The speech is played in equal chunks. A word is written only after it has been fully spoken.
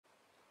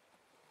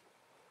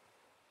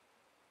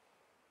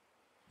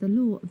The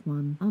Law of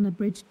One,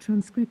 unabridged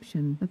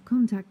transcription of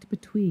contact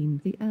between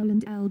the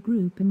L&L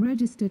group and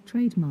registered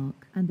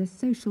trademark, and the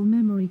social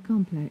memory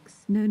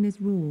complex, known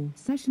as RAW.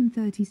 Session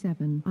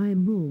 37. I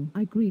am RAW.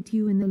 I greet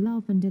you in the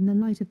love and in the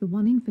light of the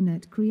one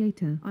infinite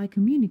creator. I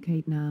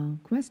communicate now.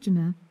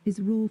 Questioner,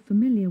 is RAW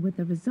familiar with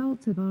the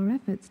results of our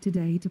efforts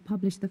today to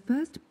publish the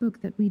first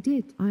book that we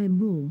did? I am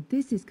RAW.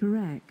 This is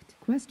correct.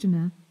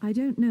 Questioner, I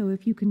don't know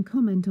if you can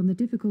comment on the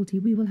difficulty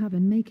we will have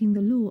in making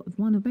the Law of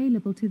One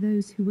available to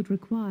those who would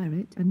require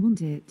it and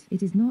want it.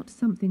 It is not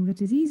something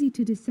that is easy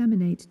to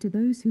disseminate to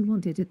those who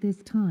want it at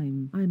this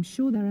time. I am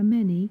sure there are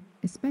many,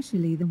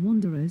 especially the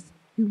wanderers,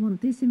 who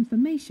want this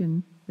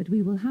information, but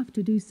we will have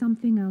to do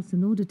something else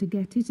in order to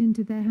get it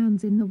into their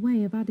hands in the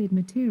way of added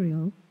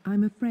material,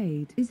 I'm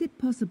afraid. Is it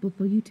possible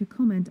for you to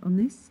comment on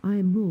this? I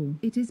am RAW.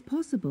 It is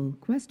possible.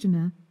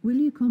 Questioner, will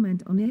you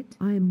comment on it?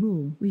 I am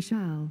RAW. We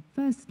shall.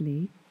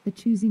 Firstly, the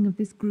choosing of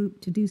this group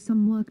to do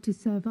some work to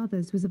serve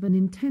others was of an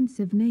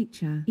intensive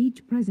nature.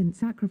 Each present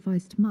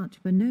sacrificed much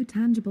for no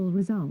tangible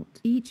result.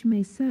 Each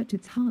may search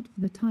its heart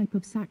for the type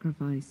of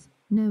sacrifice,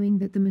 knowing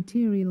that the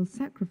material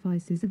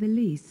sacrifices are the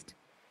least.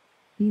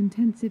 The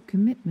intensive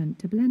commitment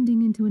to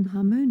blending into an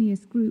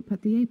harmonious group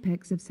at the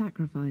apex of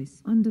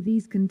sacrifice. Under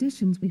these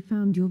conditions we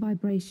found your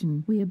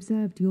vibration. We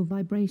observed your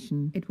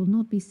vibration. It will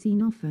not be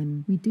seen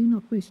often. We do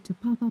not wish to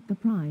puff up the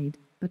pride,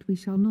 but we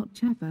shall not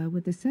chaffer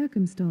with the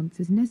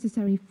circumstances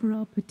necessary for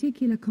our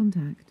particular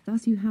contact.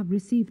 Thus you have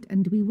received,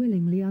 and we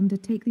willingly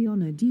undertake the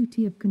honor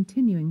duty of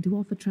continuing to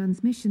offer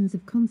transmissions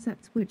of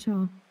concepts which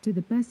are, to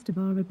the best of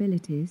our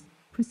abilities,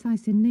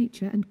 precise in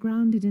nature and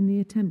grounded in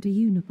the attempt to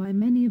unify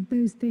many of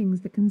those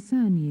things that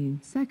concern you.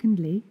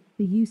 Secondly,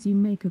 the use you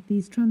make of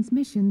these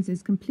transmissions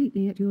is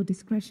completely at your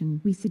discretion.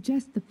 We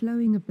suggest the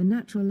flowing of the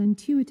natural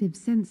intuitive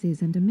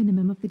senses and a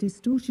minimum of the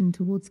distortion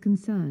towards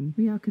concern.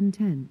 We are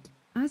content,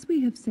 as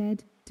we have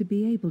said, to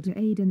be able to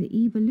aid in the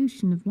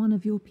evolution of one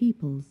of your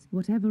peoples.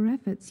 Whatever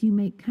efforts you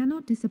make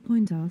cannot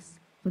disappoint us,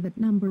 for that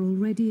number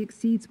already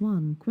exceeds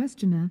one.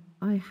 Questioner,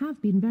 I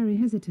have been very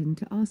hesitant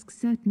to ask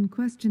certain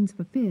questions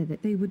for fear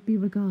that they would be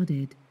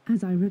regarded,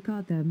 as I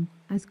regard them,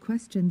 as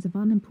questions of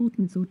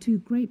unimportance or too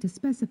great a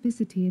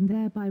specificity and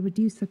thereby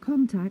reduce the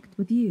contact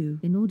with you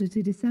in order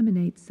to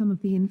disseminate some of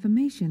the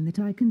information that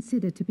I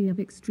consider to be of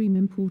extreme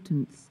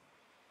importance.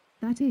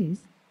 That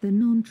is, the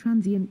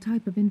non-transient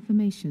type of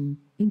information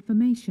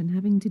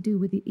having to do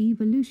with the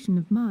evolution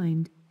of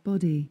mind,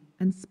 body,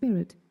 and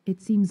spirit. It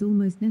seems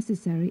almost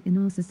necessary in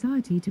our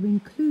society to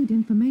include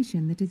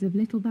information that is of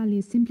little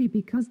value simply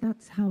because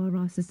that's how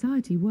our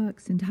society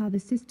works and how the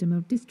system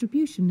of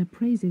distribution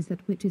appraises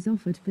that which is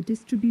offered for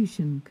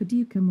distribution. Could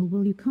you come or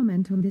will you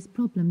comment on this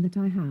problem that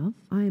I have?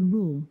 I am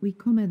RAW. We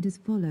comment as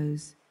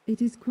follows.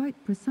 It is quite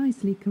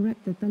precisely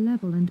correct that the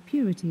level and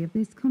purity of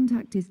this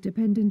contact is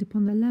dependent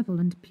upon the level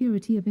and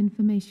purity of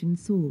information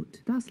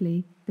sought.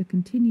 Thusly, the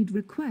continued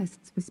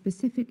requests for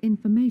specific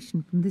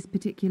information from this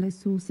particular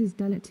source is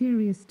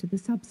deleterious to the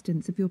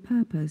substance of your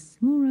purpose.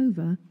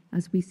 Moreover,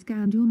 as we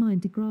scanned your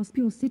mind to grasp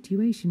your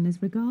situation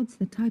as regards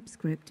the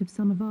typescript of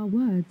some of our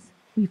words,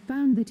 we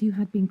found that you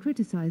had been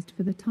criticized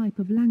for the type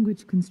of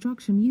language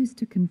construction used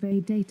to convey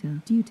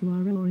data. Due to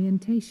our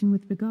orientation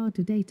with regard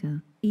to data,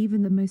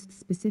 even the most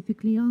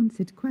specifically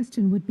answered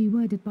question would be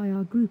worded by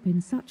our group in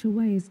such a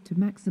way as to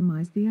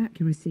maximize the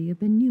accuracy of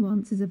the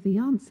nuances of the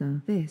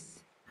answer.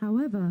 This,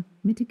 however,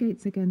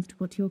 mitigates against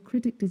what your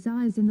critic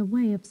desires in the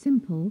way of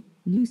simple,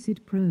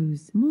 lucid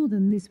prose. More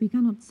than this we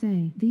cannot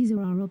say. These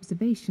are our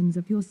observations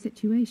of your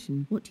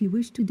situation. What you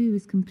wish to do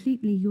is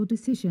completely your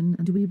decision,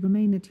 and we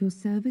remain at your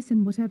service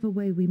in whatever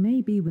way we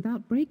may be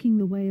without breaking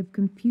the way of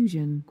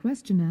confusion.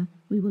 Questioner,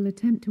 we will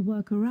attempt to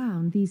work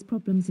around these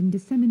problems in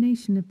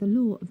dissemination of the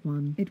Law of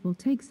One. It will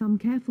take some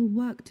careful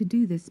work to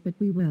do this, but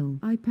we will.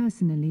 I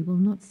personally will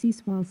not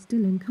cease while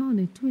still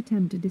incarnate to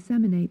attempt to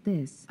disseminate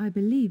this. I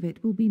believe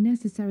it will be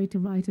necessary to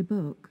write a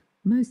book,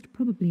 most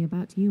probably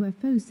about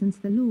UFOs, since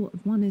the Law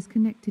of One is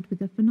connected with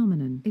the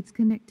phenomenon. It's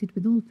connected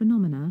with all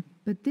phenomena,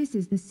 but this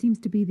seems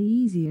to be the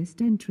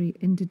easiest entry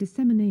into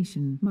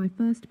dissemination. My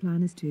first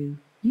plan is to,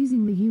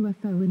 using the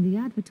UFO in the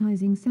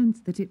advertising sense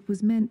that it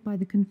was meant by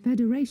the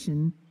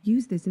Confederation,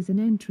 use this as an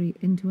entry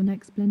into an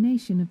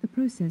explanation of the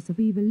process of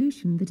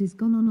evolution that has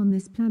gone on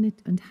this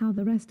planet and how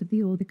the rest of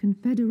the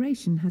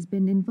Confederation has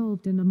been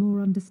involved in a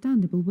more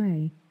understandable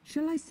way,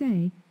 shall I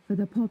say, for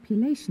the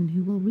population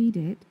who will read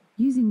it,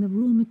 using the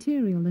raw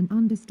material in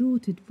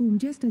undistorted form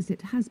just as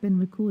it has been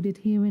recorded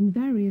here in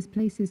various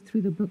places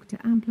through the book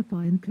to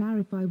amplify and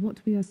clarify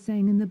what we are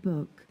saying in the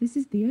book. This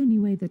is the only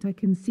way that I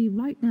can see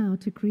right now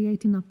to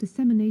create enough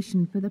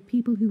dissemination for the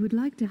people who would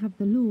like to have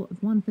the Law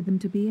of One for them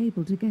to be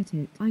able to get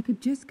it. I could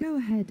just go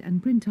ahead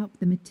and print up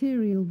the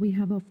material we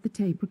have off the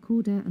tape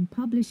recorder and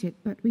publish it,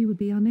 but we would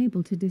be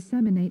unable to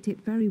disseminate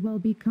it very well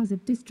because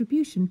of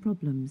distribution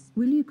problems.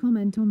 Will you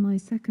comment on my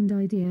second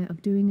idea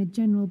of doing a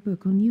general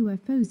book on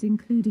UFOs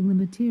including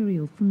the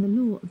material from the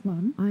law of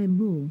one. I am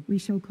raw. We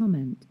shall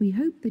comment. We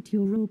hope that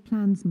your raw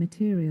plans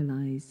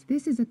materialize.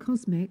 This is a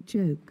cosmic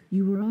joke.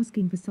 You were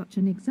asking for such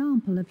an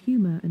example of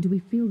humor, and we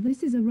feel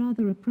this is a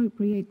rather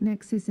appropriate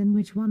nexus in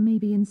which one may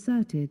be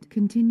inserted.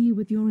 Continue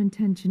with your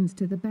intentions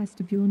to the best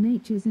of your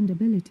natures and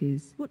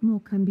abilities. What more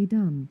can be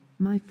done,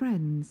 my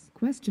friends?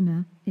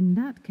 Questioner: in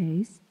that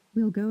case,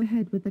 we'll go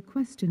ahead with the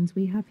questions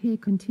we have here.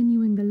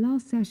 Continuing the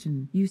last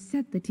session, you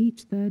said that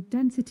each third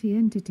density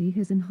entity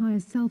has an higher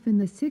self in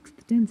the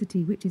sixth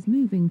density which is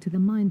moving to the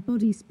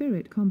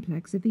mind-body-spirit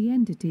complex if the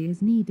entity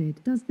is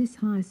needed. Does this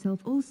higher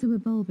self also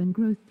evolve and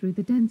grow through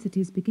the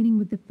densities beginning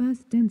with the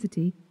first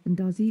density, and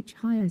does each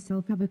higher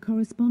self have a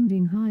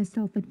corresponding higher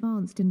self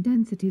advanced in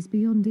densities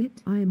beyond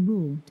it? I am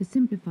raw. To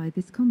simplify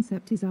this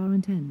concept is our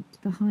intent.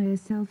 The higher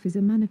self is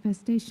a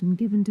manifestation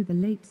given to the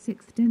late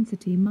sixth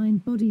density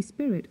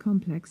mind-body-spirit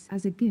complex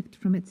as a gift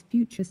from its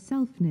future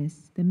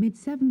selfness, the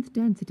mid-seventh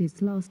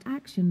density's last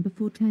action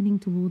before turning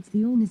towards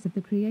the allness of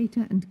the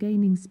Creator and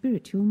gaining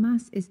spiritual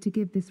mass is to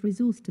give this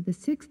resource to the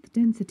sixth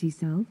density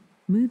self,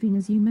 moving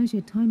as you measure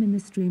time in the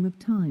stream of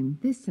time.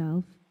 This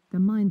self, the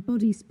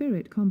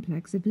mind-body-spirit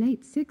complex of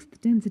late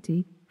sixth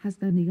density, has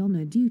then the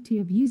honor duty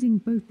of using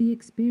both the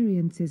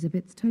experiences of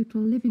its total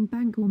living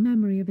bank or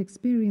memory of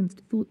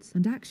experienced thoughts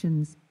and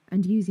actions,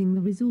 and using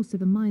the resource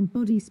of the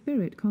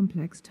mind-body-spirit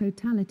complex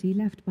totality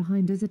left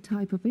behind as a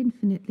type of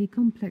infinitely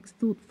complex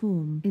thought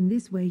form. In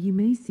this way you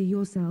may see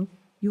yourself,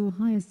 your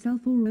higher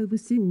self or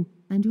oversoul,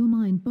 and your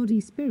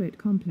mind-body-spirit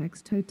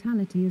complex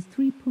totality as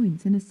 3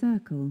 points in a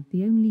circle.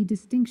 The only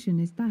distinction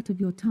is that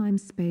of your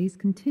time-space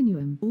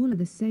continuum. All are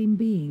the same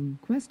being.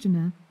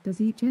 Questioner: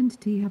 does each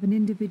entity have an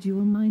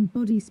individual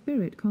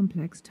mind-body-spirit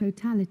complex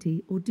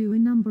totality, or do a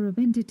number of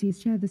entities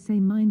share the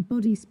same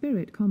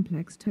mind-body-spirit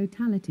complex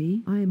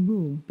totality? I am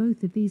raw.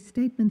 Both of these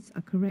statements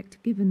are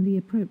correct given the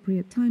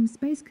appropriate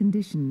time-space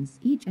conditions.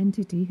 Each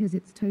entity has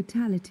its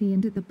totality,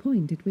 and at the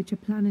point at which a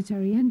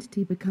planetary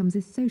entity becomes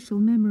a social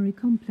memory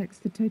complex,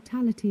 the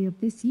totality of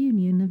this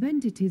union of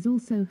entities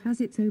also has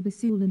its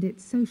oversoul and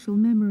its social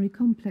memory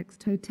complex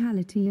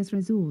totality as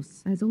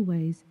resource. As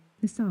always,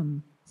 the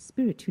sum,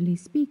 spiritually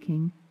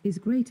speaking, is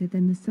greater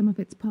than the sum of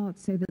its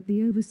parts, so that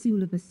the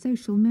oversoul of a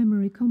social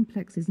memory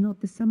complex is not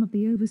the sum of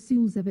the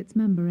oversouls of its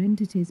member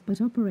entities, but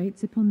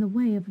operates upon the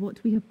way of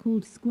what we have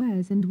called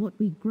squares and what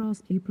we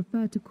grasp you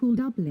prefer to call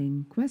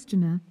doubling.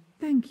 Questioner: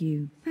 thank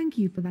you. Thank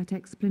you for that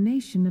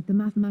explanation of the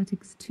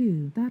mathematics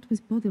too. That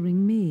was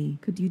bothering me.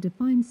 Could you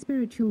define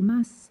spiritual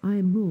mass? I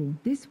am raw.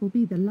 This will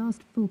be the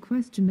last full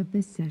question of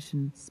this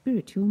session.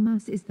 Spiritual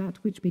mass is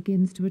that which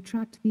begins to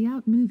attract the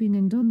outmoving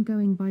and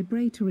ongoing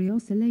vibratory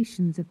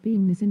oscillations of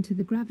beingness into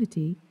the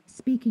gravity,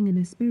 speaking in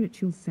a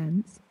spiritual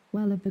sense,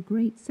 well of the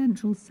great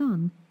central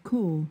sun,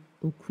 core,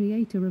 or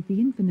creator of the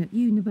infinite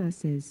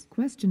universes.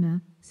 Questioner: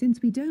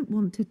 since we don't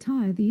want to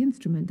tire the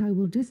instrument, I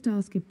will just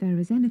ask if there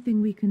is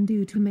anything we can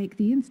do to make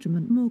the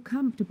instrument more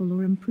comfortable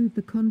or improve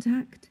the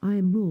contact. I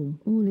am raw.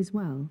 All is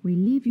well. We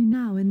leave you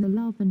now in the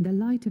love and the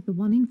light of the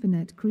one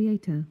infinite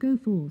Creator. Go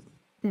forth,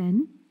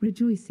 then,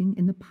 rejoicing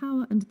in the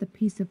power and the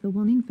peace of the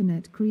one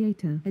infinite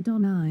Creator.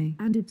 Adonai.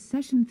 End of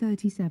session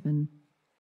 37.